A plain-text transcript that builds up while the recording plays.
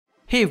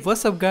Hey,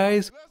 what's up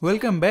guys?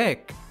 Welcome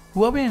back.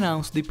 Huawei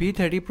announced the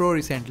P30 Pro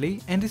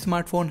recently and the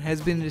smartphone has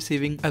been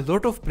receiving a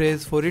lot of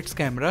praise for its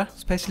camera,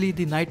 especially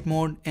the night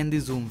mode and the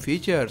zoom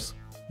features.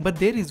 But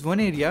there is one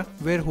area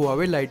where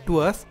Huawei lied to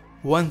us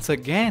once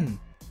again.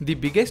 The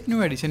biggest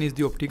new addition is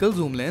the optical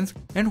zoom lens,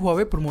 and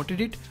Huawei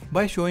promoted it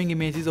by showing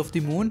images of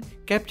the moon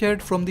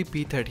captured from the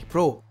P30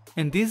 Pro.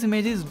 And these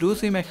images do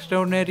seem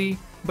extraordinary,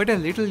 but a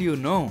little you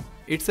know,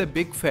 it's a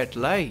big fat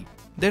lie.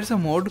 There's a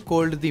mode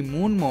called the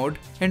moon mode,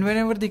 and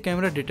whenever the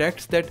camera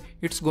detects that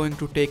it's going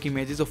to take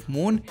images of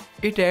moon,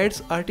 it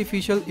adds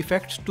artificial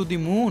effects to the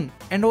moon,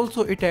 and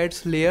also it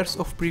adds layers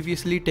of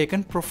previously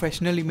taken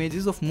professional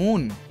images of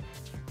moon.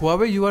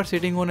 Huawei, you are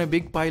sitting on a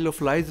big pile of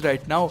lies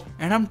right now,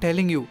 and I'm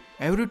telling you,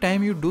 every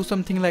time you do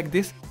something like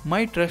this,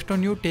 my trust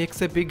on you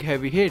takes a big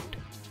heavy hit.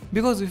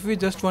 Because if we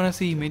just wanna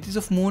see images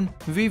of moon,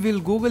 we will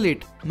Google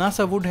it.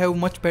 NASA would have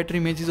much better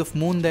images of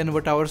moon than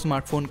what our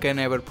smartphone can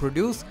ever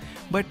produce.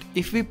 But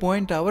if we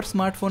point our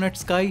smartphone at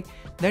sky,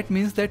 that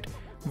means that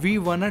we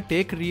wanna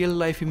take real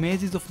life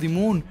images of the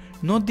moon,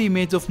 not the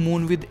image of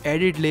moon with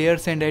added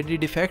layers and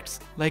added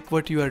effects like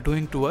what you are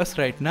doing to us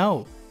right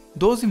now.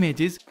 Those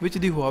images which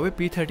the Huawei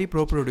P30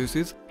 Pro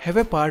produces have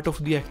a part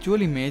of the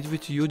actual image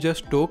which you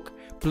just took,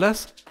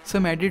 plus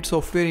some added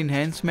software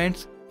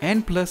enhancements,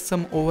 and plus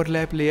some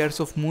overlap layers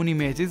of moon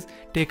images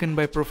taken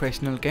by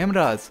professional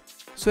cameras.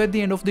 So at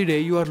the end of the day,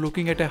 you are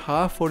looking at a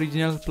half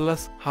original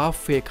plus half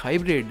fake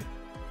hybrid.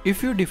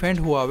 If you defend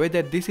Huawei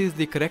that this is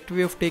the correct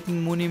way of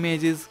taking moon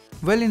images,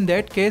 well, in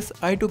that case,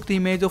 I took the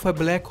image of a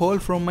black hole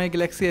from my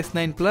Galaxy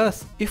S9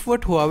 Plus. If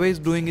what Huawei is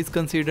doing is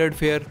considered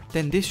fair,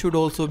 then this should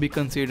also be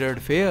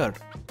considered fair.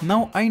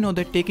 Now I know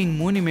that taking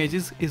moon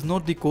images is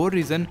not the core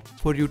reason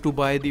for you to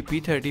buy the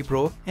P30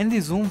 Pro, and the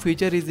zoom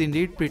feature is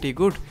indeed pretty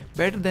good,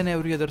 better than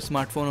every other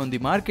smartphone on the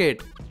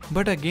market.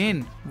 But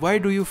again, why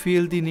do you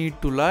feel the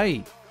need to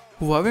lie?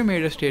 Huawei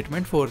made a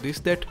statement for this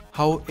that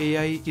how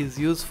AI is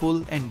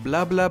useful and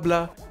blah blah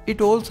blah. It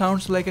all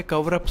sounds like a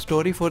cover-up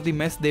story for the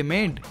mess they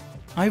made.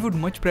 I would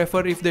much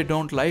prefer if they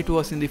don't lie to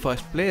us in the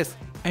first place.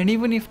 And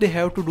even if they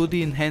have to do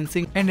the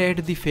enhancing and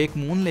add the fake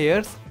moon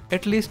layers,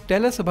 at least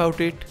tell us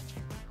about it.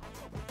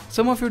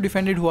 Some of you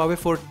defended Huawei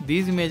for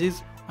these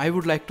images. I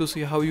would like to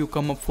see how you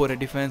come up for a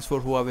defense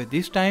for Huawei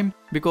this time,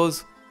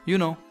 because, you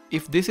know,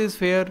 if this is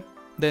fair,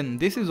 then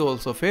this is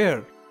also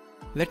fair.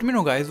 Let me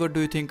know guys, what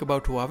do you think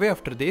about Huawei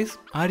after this?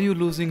 Are you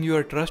losing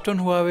your trust on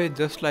Huawei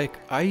just like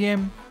I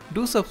am?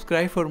 Do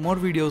subscribe for more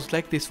videos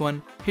like this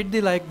one. Hit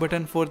the like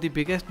button for the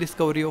biggest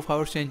discovery of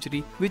our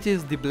century, which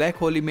is the black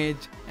hole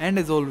image. And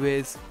as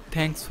always,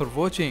 thanks for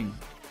watching.